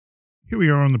Here we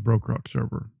are on the BrokeRock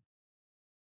server.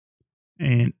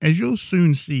 And as you'll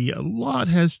soon see, a lot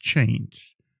has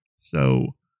changed.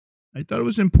 So I thought it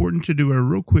was important to do a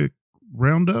real quick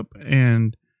roundup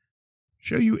and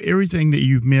show you everything that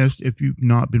you've missed if you've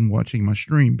not been watching my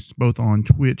streams, both on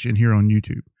Twitch and here on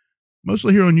YouTube.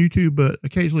 Mostly here on YouTube, but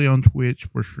occasionally on Twitch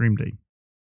for stream day.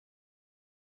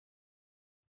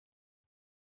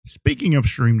 Speaking of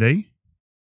stream day,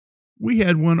 we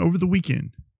had one over the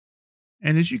weekend.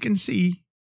 And as you can see,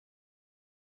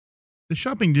 the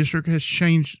shopping district has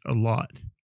changed a lot.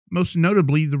 Most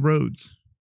notably, the roads.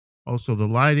 Also the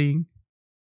lighting,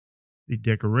 the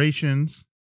decorations.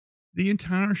 The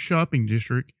entire shopping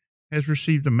district has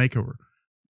received a makeover.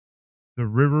 The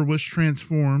river was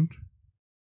transformed.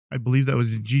 I believe that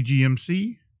was a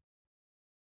GGMC.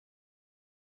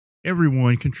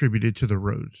 Everyone contributed to the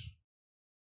roads.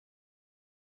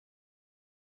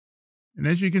 And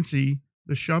as you can see,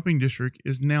 the shopping district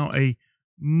is now a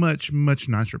much, much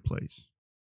nicer place.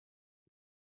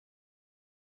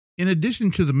 In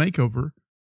addition to the makeover,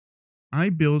 I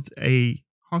built a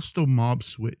hostile mob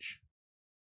switch.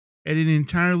 And it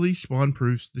entirely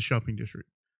spawn-proofs the shopping district.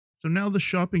 So now the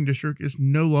shopping district is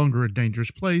no longer a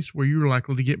dangerous place where you're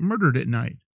likely to get murdered at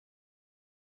night.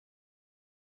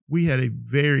 We had a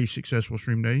very successful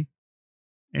stream day.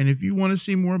 And if you want to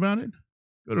see more about it,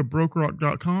 go to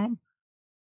BrokeRock.com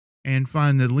and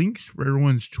find the links for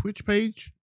everyone's Twitch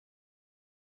page.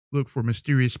 Look for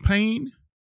MysteriousPayne,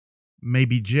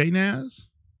 maybe JNaz,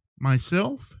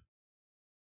 myself,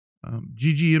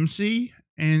 GGMC,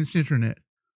 and SentreNet,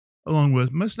 along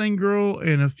with Mustang Girl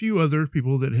and a few other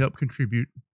people that help contribute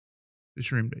to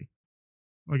stream day.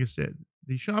 Like I said,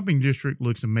 the shopping district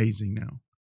looks amazing now.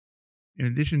 In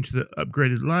addition to the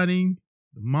upgraded lighting,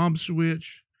 the mob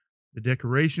switch, the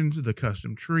decorations, the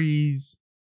custom trees,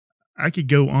 I could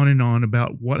go on and on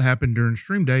about what happened during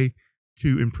stream day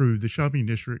to improve the shopping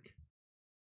district,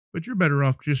 but you're better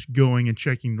off just going and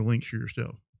checking the links for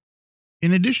yourself.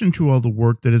 In addition to all the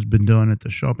work that has been done at the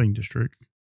shopping district,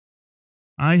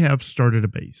 I have started a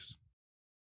base.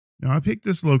 Now I picked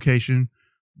this location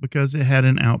because it had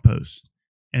an outpost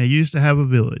and it used to have a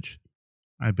village.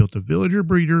 I built a villager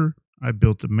breeder, I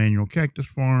built a manual cactus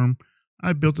farm,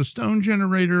 I built a stone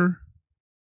generator,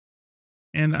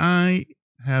 and I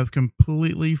have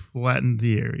completely flattened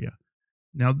the area.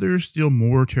 Now there's still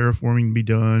more terraforming to be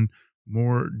done,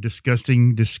 more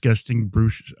disgusting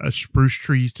spruce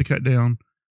trees to cut down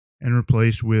and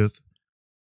replace with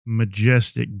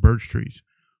majestic birch trees.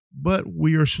 But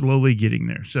we are slowly getting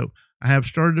there. So I have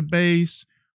started a base.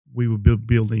 We will be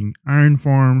building iron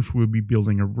farms. We'll be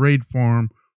building a raid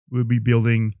farm. We'll be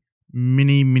building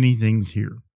many, many things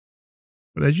here.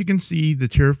 But as you can see, the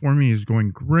terraforming is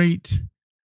going great.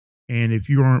 And if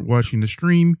you aren't watching the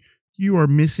stream, you are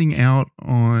missing out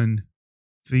on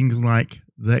things like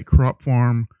that crop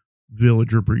farm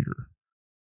villager breeder.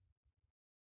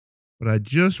 But I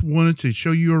just wanted to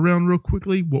show you around real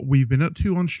quickly what we've been up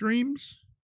to on streams.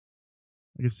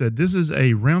 Like I said, this is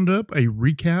a roundup, a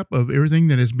recap of everything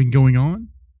that has been going on.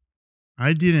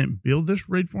 I didn't build this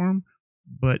raid farm,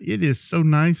 but it is so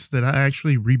nice that I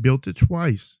actually rebuilt it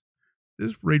twice.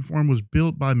 This raid farm was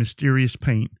built by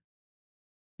MysteriousPayne.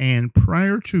 And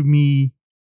prior to me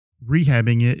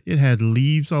rehabbing it, it had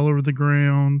leaves all over the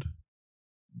ground.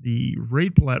 The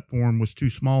raid platform was too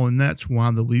small, and that's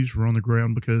why the leaves were on the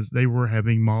ground, because they were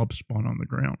having mobs spawn on the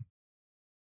ground.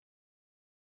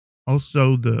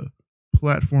 Also, the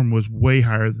platform was way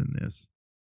higher than this.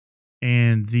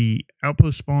 And the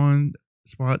outpost spawn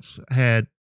spots had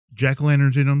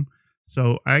jack-o'-lanterns in them.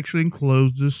 So I actually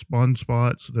enclosed the spawn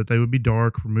spots so that they would be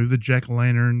dark, removed the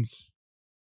jack-o'-lanterns.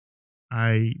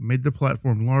 I made the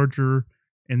platform larger,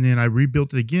 and then I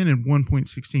rebuilt it again in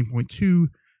 1.16.2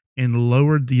 and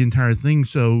lowered the entire thing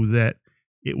so that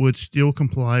it would still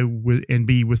comply with and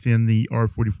be within the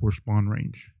R44 spawn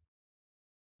range.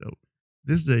 So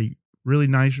this is a really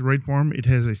nice raid farm. It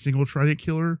has a single trident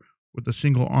killer with a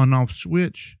single on-off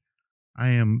switch.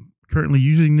 I am currently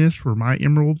using this for my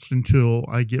emeralds until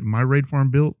I get my raid farm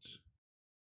built.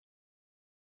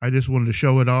 I just wanted to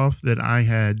show it off that I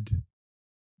had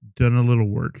done a little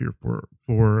work here for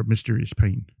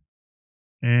MysteriousPayne.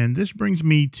 And this brings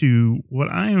me to what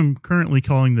I am currently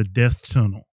calling the Death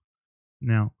Tunnel.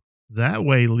 Now, that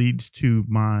way leads to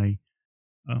my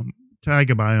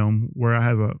taiga biome, where I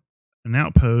have an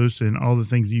outpost and all the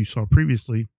things that you saw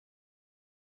previously.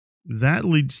 That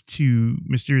leads to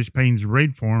MysteriousPayne's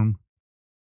raid farm.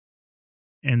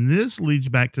 And this leads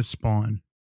back to spawn.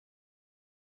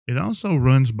 It also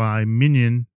runs by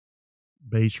Minion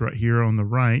base right here on the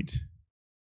right.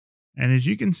 And as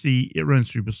you can see, it runs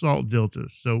through basalt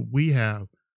deltas. So we have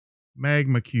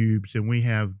magma cubes, and we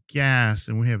have gas,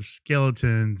 and we have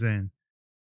skeletons, and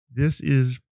this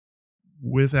is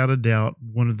without a doubt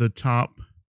one of the top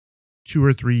 2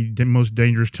 or 3 most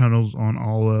dangerous tunnels on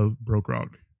all of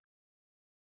BrokeRock.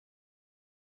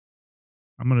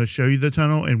 I'm going to show you the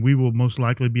tunnel, and we will most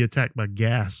likely be attacked by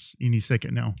gas any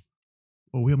second now.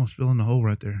 Oh, we almost fell in the hole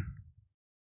right there.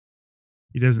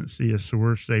 He doesn't see us, so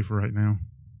we're safe right now.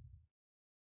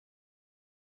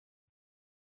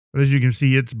 But as you can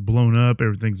see, it's blown up.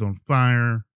 Everything's on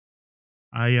fire.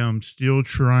 I am still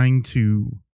trying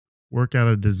to work out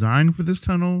a design for this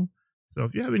tunnel. So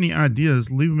if you have any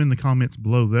ideas, leave them in the comments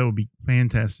below. That would be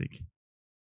fantastic.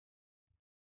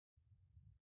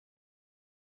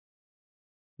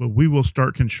 But we will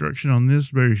start construction on this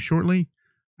very shortly.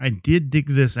 I did dig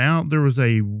this out. There was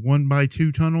a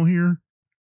 1x2 tunnel here,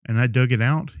 and I dug it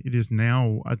out. It is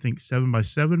now, I think,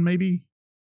 7x7 maybe.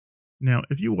 Now,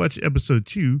 if you watch episode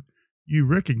 2, you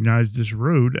recognize this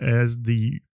road as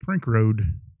the prank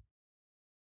road.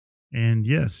 And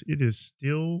yes, it is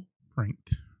still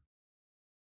pranked.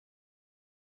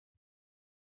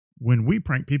 When we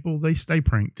prank people, they stay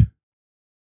pranked.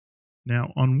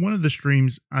 Now, on one of the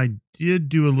streams, I did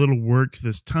do a little work to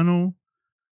this tunnel.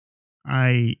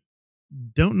 I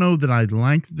don't know that I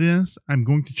like this. I'm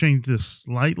going to change this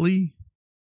slightly.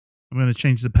 I'm going to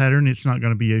change the pattern. It's not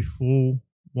going to be a full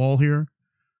wall here.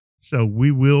 So we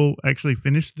will actually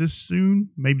finish this soon,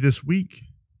 maybe this week.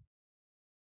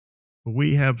 But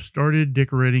we have started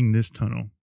decorating this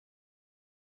tunnel.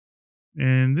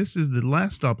 And this is the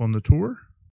last stop on the tour.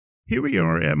 Here we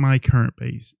are at my current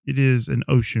base. It is an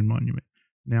ocean monument.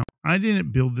 Now, I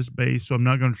didn't build this base, so I'm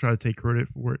not going to try to take credit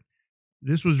for it.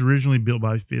 This was originally built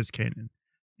by FizzCannon,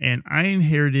 and I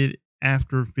inherited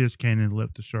after FizzCannon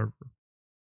left the server.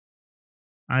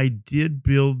 I did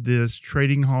build this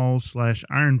trading hall /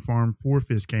 iron farm for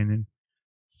FizzCannon,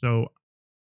 so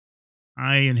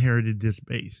I inherited this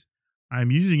base. I'm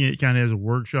using it kind of as a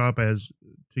workshop, as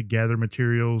to gather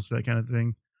materials, that kind of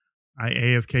thing. I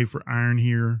AFK for iron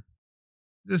here.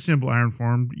 It's a simple iron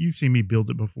farm. You've seen me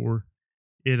build it before.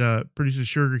 It produces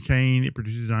sugar cane. It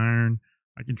produces iron.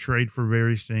 I can trade for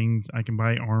various things. I can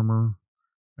buy armor.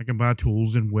 I can buy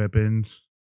tools and weapons.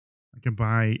 I can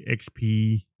buy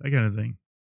XP, that kind of thing.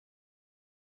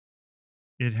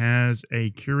 It has a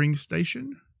curing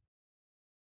station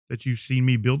that you've seen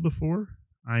me build before.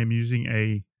 I am using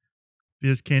a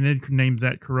FizzCannon named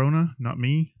that Corona, not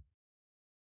me.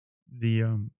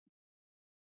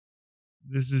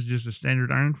 This is just a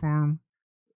standard iron farm.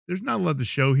 There's not a lot to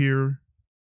show here.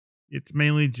 It's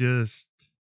mainly just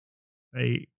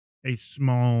a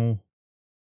small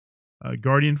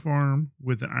guardian farm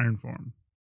with an iron farm,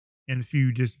 and a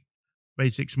few just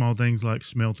basic small things like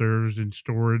smelters and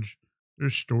storage.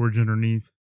 There's storage underneath.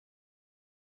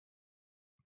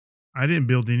 I didn't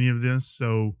build any of this,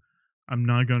 so I'm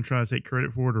not going to try to take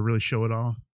credit for it or really show it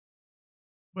off.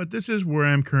 But this is where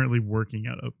I'm currently working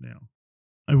out up now.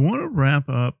 I want to wrap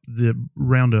up the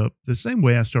roundup the same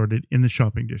way I started, in the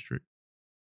shopping district.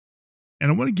 And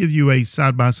I want to give you a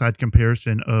side-by-side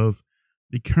comparison of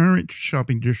the current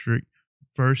shopping district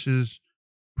versus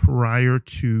prior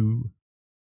to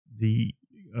the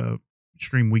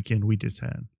stream weekend we just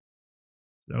had.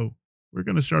 So we're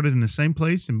going to start it in the same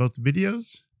place in both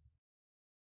videos.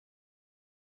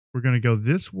 We're going to go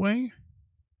this way.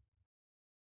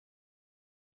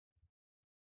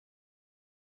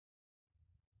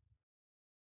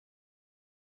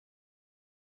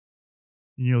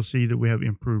 And you'll see that we have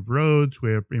improved roads,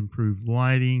 we have improved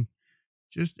lighting,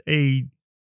 just a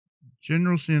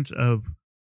general sense of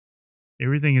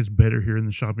everything is better here in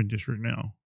the shopping district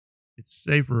now. It's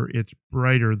safer, it's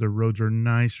brighter, the roads are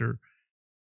nicer.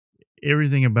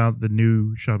 Everything about the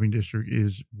new shopping district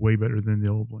is way better than the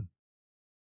old one.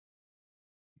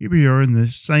 Here we are in the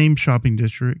same shopping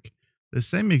district, the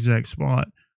same exact spot,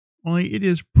 only it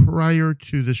is prior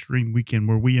to the stream weekend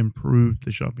where we improved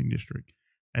the shopping district.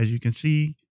 As you can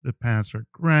see, the paths are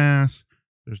grass.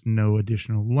 There's no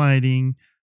additional lighting.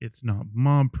 It's not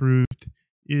mob-proofed.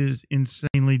 It is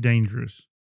insanely dangerous.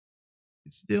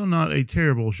 It's still not a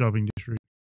terrible shopping district.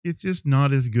 It's just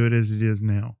not as good as it is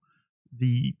now.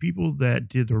 The people that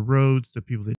did the roads, the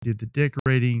people that did the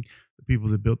decorating, the people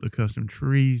that built the custom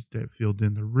trees, that filled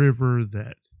in the river,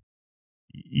 that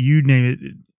you name it,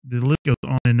 the list goes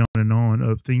on and on and on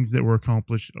of things that were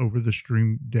accomplished over the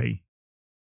stream day.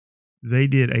 They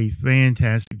did a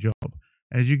fantastic job.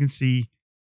 As you can see,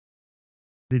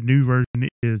 the new version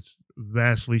is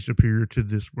vastly superior to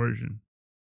this version.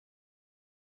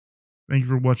 Thank you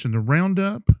for watching the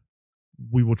roundup.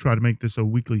 We will try to make this a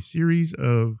weekly series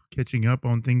of catching up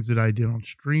on things that I did on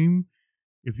stream.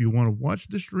 If you want to watch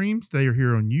the streams, they are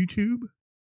here on YouTube.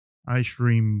 I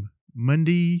stream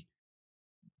Monday,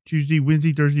 Tuesday,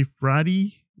 Wednesday, Thursday,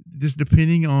 Friday, just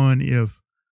depending on if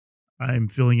I'm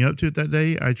feeling up to it that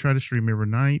day. I try to stream every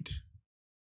night.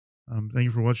 Thank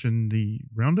you for watching the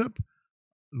roundup.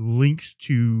 Links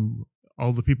to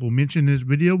all the people mentioned in this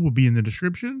video will be in the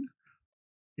description.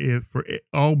 If for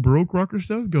all BrokeRocker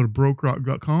stuff, go to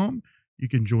BrokeRock.com. You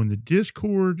can join the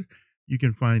Discord. You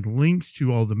can find links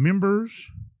to all the members.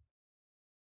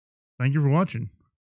 Thank you for watching.